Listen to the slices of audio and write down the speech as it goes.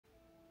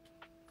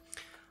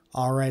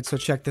All right, so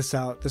check this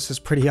out. This is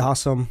pretty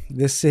awesome.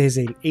 This is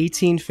an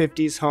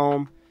 1850s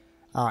home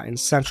in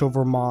central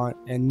Vermont,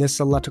 and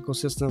this electrical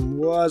system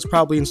was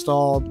probably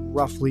installed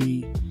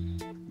roughly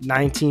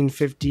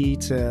 1950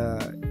 to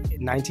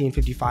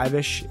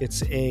 1955-ish.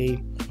 It's a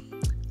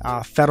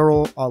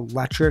Federal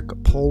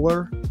Electric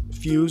Polar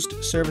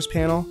fused service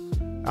panel,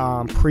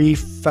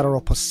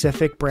 pre-Federal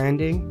Pacific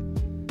branding.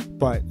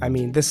 But I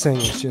mean, this thing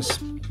is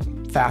just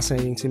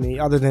fascinating to me,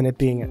 other than it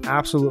being an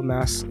absolute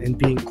mess and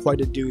being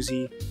quite a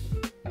doozy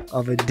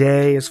of a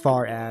day as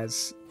far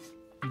as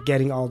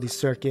getting all these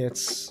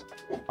circuits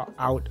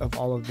out of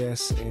all of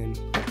this. And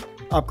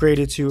we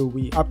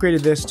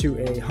upgraded this to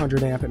a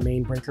 100 amp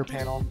main breaker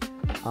panel.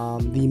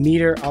 The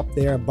meter up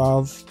there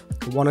above,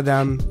 one of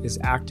them is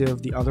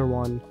active, the other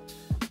one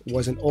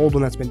was an old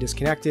one that's been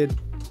disconnected,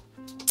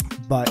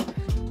 but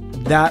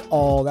that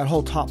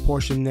whole top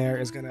portion there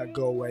is going to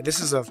go away. This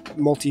is a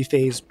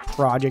multi-phase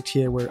project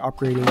here. We're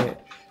upgrading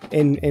it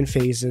in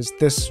phases.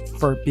 This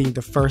for being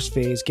the first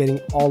phase, getting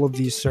all of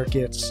these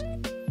circuits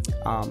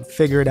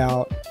figured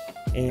out,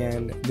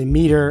 and the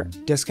meter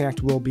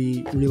disconnect will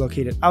be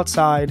relocated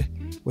outside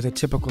with a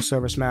typical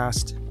service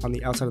mast on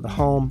the outside of the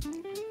home,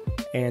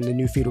 and the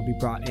new feed will be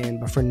brought in.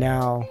 But for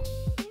now,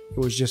 it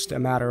was just a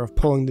matter of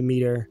pulling the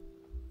meter,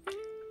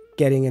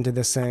 getting into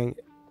this thing,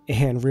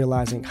 and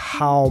realizing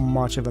how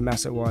much of a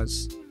mess it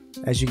was.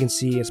 As you can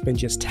see, it's been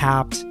just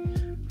tapped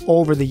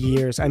over the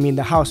years. I mean,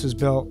 the house was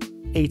built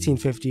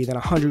 1850, then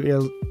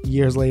 100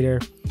 years later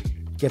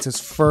gets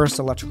its first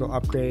electrical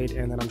upgrade,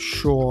 and then I'm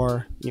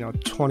sure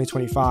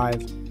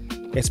 2025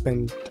 it's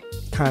been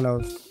kind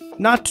of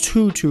not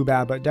too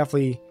bad, but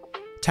definitely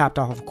tapped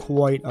off of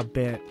quite a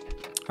bit.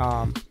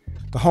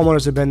 The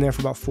homeowners have been there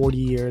for about 40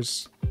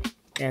 years,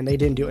 and they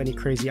didn't do any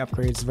crazy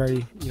upgrades.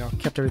 Very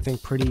kept everything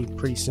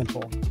pretty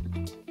simple.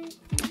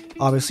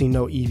 Obviously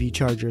no EV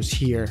chargers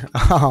here.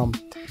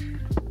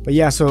 But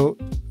yeah, so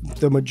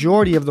the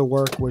majority of the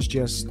work was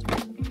just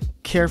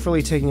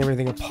carefully taking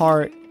everything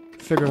apart,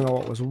 figuring out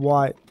what was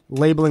what,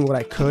 labeling what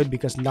I could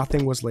because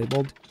nothing was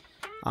labeled.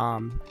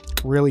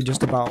 Really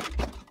just about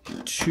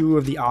two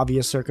of the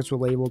obvious circuits were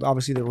labeled.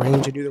 Obviously the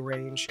range, I knew the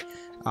range,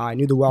 I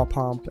knew the well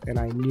pump, and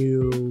I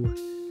knew,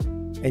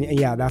 and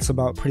yeah, that's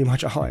about pretty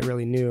much all I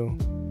really knew.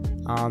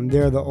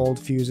 They're the old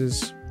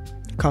fuses.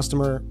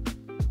 Customer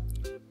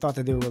thought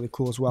that they were really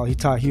cool as well. He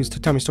used to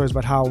tell me stories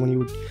about how when you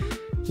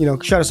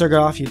would, shut a circuit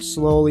off, you'd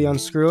slowly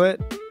unscrew it,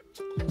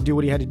 do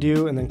what he had to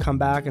do, and then come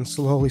back and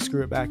slowly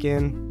screw it back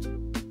in.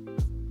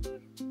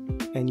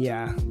 And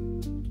yeah,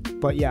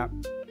 but yeah,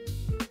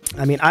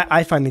 I mean,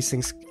 I find this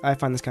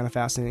kind of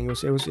fascinating.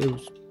 It was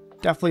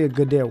definitely a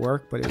good day at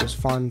work, but it was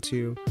fun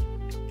to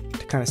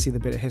kind of see the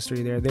bit of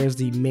history there. There's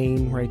the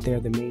main right there,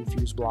 the main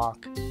fuse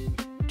block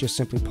just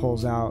simply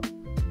pulls out,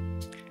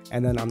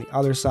 and then on the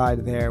other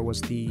side there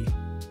was the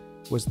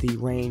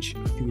range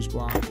fuse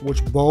block,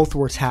 which both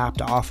were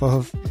tapped off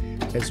of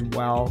as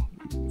well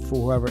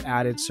for whoever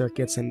added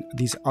circuits and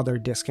these other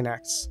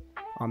disconnects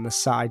on the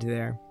side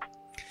there.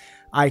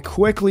 I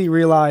quickly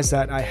realized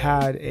that I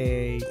had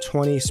a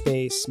 20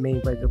 space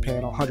main breaker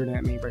panel, 100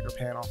 amp main breaker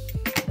panel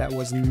that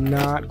was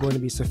not going to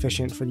be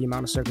sufficient for the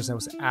amount of circuits that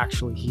was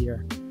actually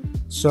here.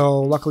 So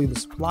luckily the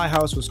supply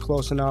house was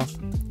close enough,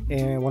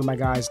 and one of my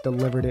guys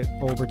delivered it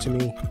over to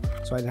me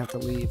so I didn't have to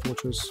leave,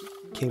 which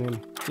came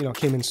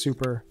in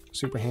super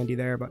handy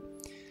there. But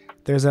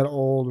there's that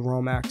old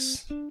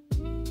Romex,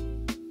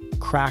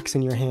 cracks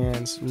in your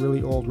hands,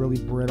 really old,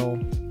 really brittle.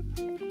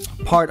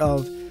 Part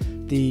of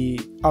the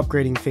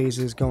upgrading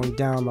phases going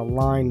down the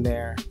line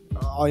there,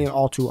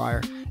 all two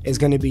wire, is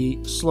going to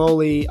be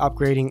slowly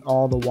upgrading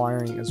all the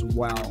wiring as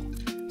well.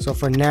 So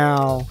for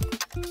now,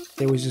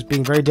 it was just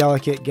being very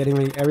delicate, getting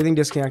everything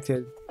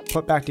disconnected,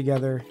 put back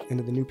together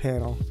into the new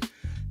panel.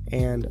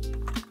 And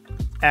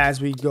as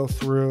we go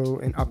through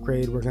and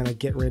upgrade, we're going to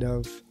get rid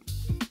of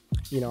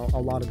a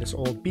lot of this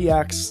old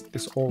BX,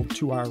 this old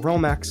 2-wire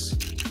Romex,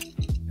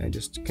 and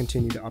just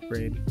continue to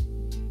upgrade.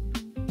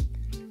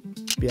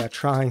 But yeah,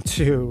 trying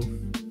to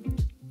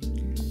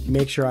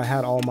make sure I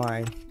had all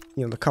my,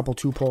 the couple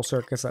 2-pole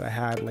circuits that I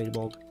had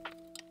labeled.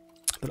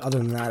 But other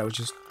than that, I was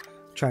just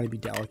trying to be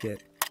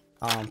delicate.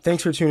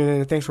 Thanks for tuning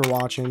in. Thanks for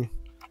watching.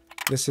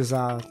 This is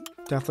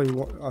definitely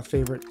one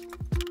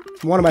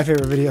of my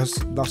favorite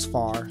videos thus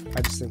far.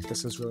 I just think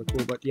this is really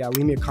cool. But yeah,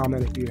 leave me a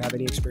comment if you have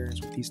any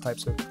experience with these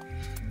types of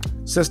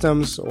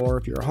systems, or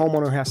if you're a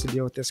homeowner who has to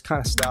deal with this kind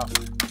of stuff.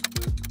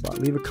 But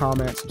leave a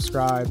comment,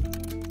 subscribe,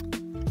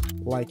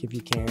 like if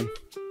you can.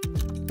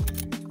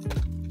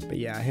 But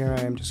yeah, here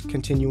I am just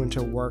continuing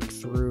to work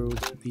through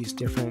these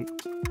different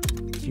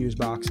fuse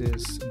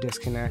boxes,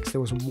 disconnects.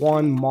 There was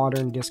one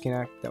modern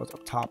disconnect that was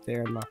up top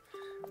there in the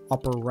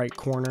upper right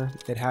corner.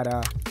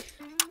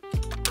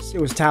 It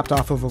was tapped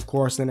off of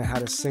course, then it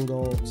had a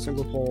single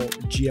pole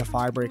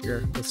GFI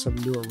breaker with some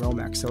newer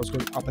Romex that was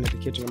going up into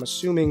the kitchen. I'm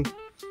assuming,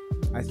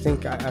 I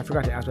forgot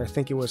to ask, but I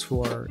think it was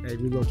for a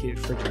relocated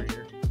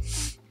refrigerator.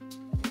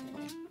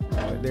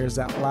 But there's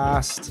that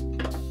last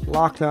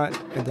lock nut,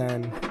 and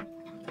then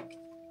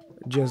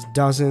just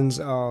dozens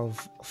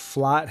of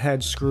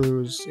flathead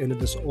screws into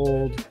this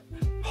old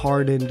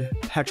hardened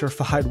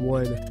petrified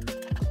wood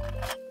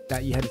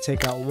that you had to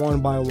take out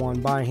one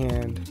by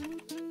hand.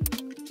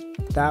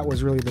 That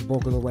was really the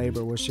bulk of the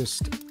labor, was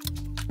just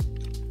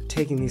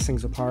taking these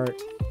things apart.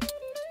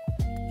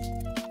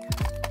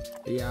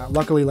 Yeah,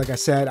 luckily, like I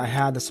said, I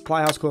had the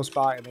supply house close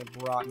by, and they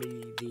brought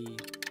me the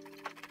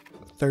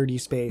 30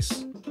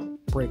 space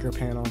breaker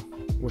panel,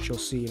 which you'll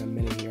see in a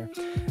minute here.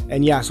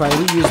 And yeah, so I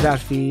reused that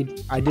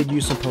feed. I did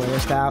use some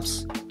Polaris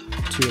taps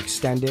to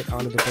extend it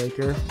onto the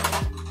breaker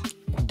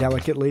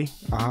delicately,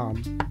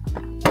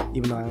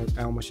 even though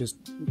I almost just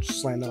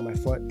slammed that on my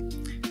foot.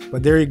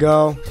 But there you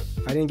go.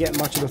 I didn't get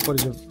much of the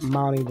footage of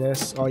mounting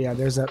this. Oh yeah,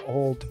 there's that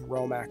old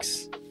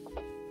Romex.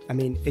 I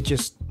mean, it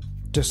just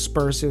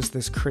disperses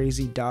this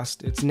crazy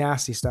dust. It's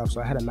nasty stuff,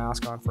 so I had a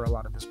mask on for a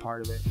lot of this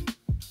part of it.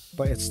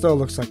 But it still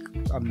looks like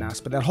a mess.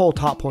 But that whole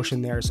top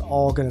portion there is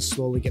all going to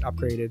slowly get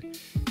upgraded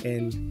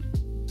and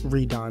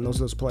redone. Those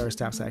are those Polaris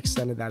taps. I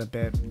extended that a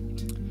bit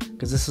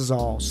because this is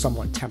all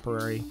somewhat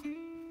temporary.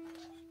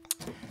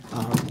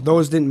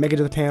 Those didn't make it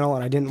to the panel,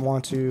 and I didn't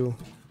want to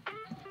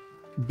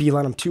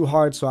beeline them too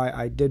hard, so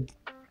I did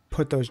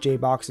put those J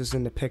boxes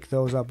in to pick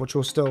those up, which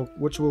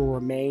will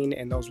remain,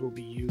 and those will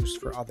be used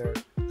for other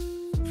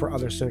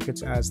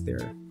circuits as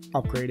they're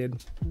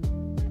upgraded.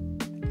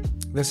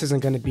 This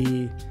isn't going to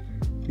be,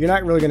 you're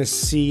not really going to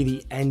see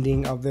the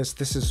ending of this.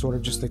 This is sort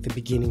of just like the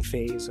beginning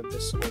phase of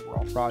this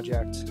overall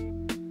project.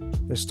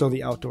 There's still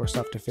the outdoor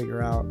stuff to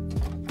figure out.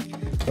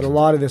 But a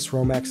lot of this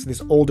Romex,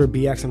 this older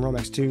BX and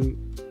Romex 2,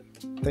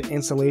 the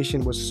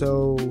insulation was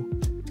so,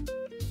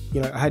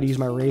 you know, I had to use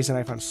my razor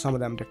knife on some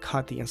of them to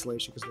cut the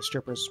insulation because the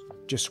strippers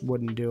just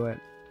wouldn't do it.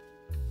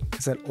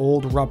 It's that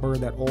old rubber,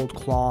 that old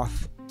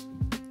cloth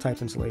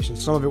type insulation.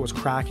 Some of it was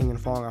cracking and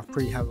falling off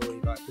pretty heavily,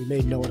 but we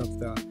made note of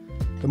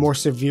the more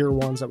severe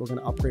ones that we're going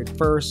to upgrade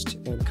first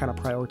and kind of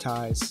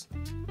prioritize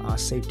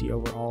safety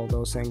over all of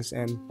those things.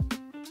 And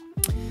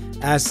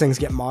as things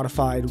get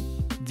modified,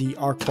 the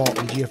arc fault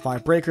and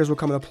GFI breakers will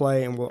come into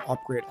play, and we'll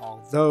upgrade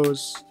all of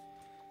those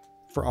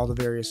for all the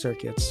various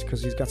circuits,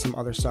 because he's got some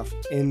other stuff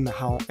in the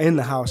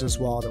house as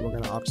well that we're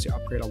going to obviously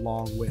upgrade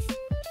along with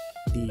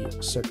the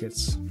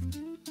circuits.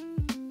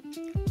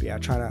 But yeah,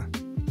 trying to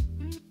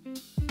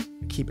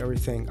keep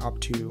everything up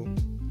to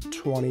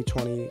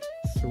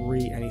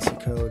 2023 NEC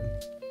code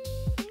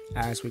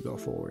as we go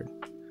forward.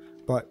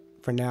 But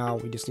for now,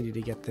 we just needed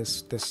to get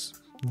this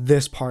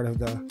part of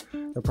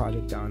the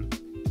project done.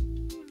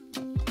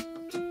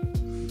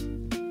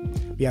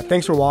 But yeah,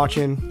 thanks for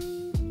watching.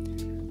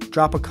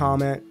 Drop a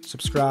comment,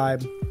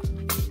 subscribe.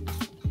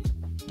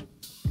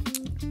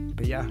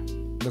 But yeah,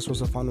 this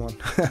was a fun one.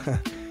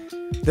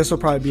 This will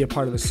probably be a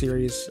part of the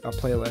series, a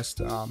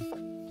playlist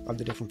of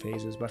the different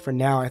phases. But for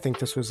now, I think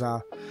this was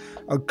a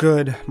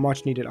good,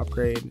 much needed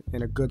upgrade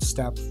and a good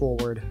step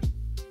forward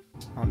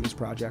on this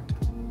project.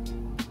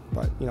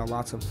 But you know,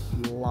 lots of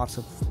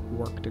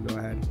work to go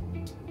ahead.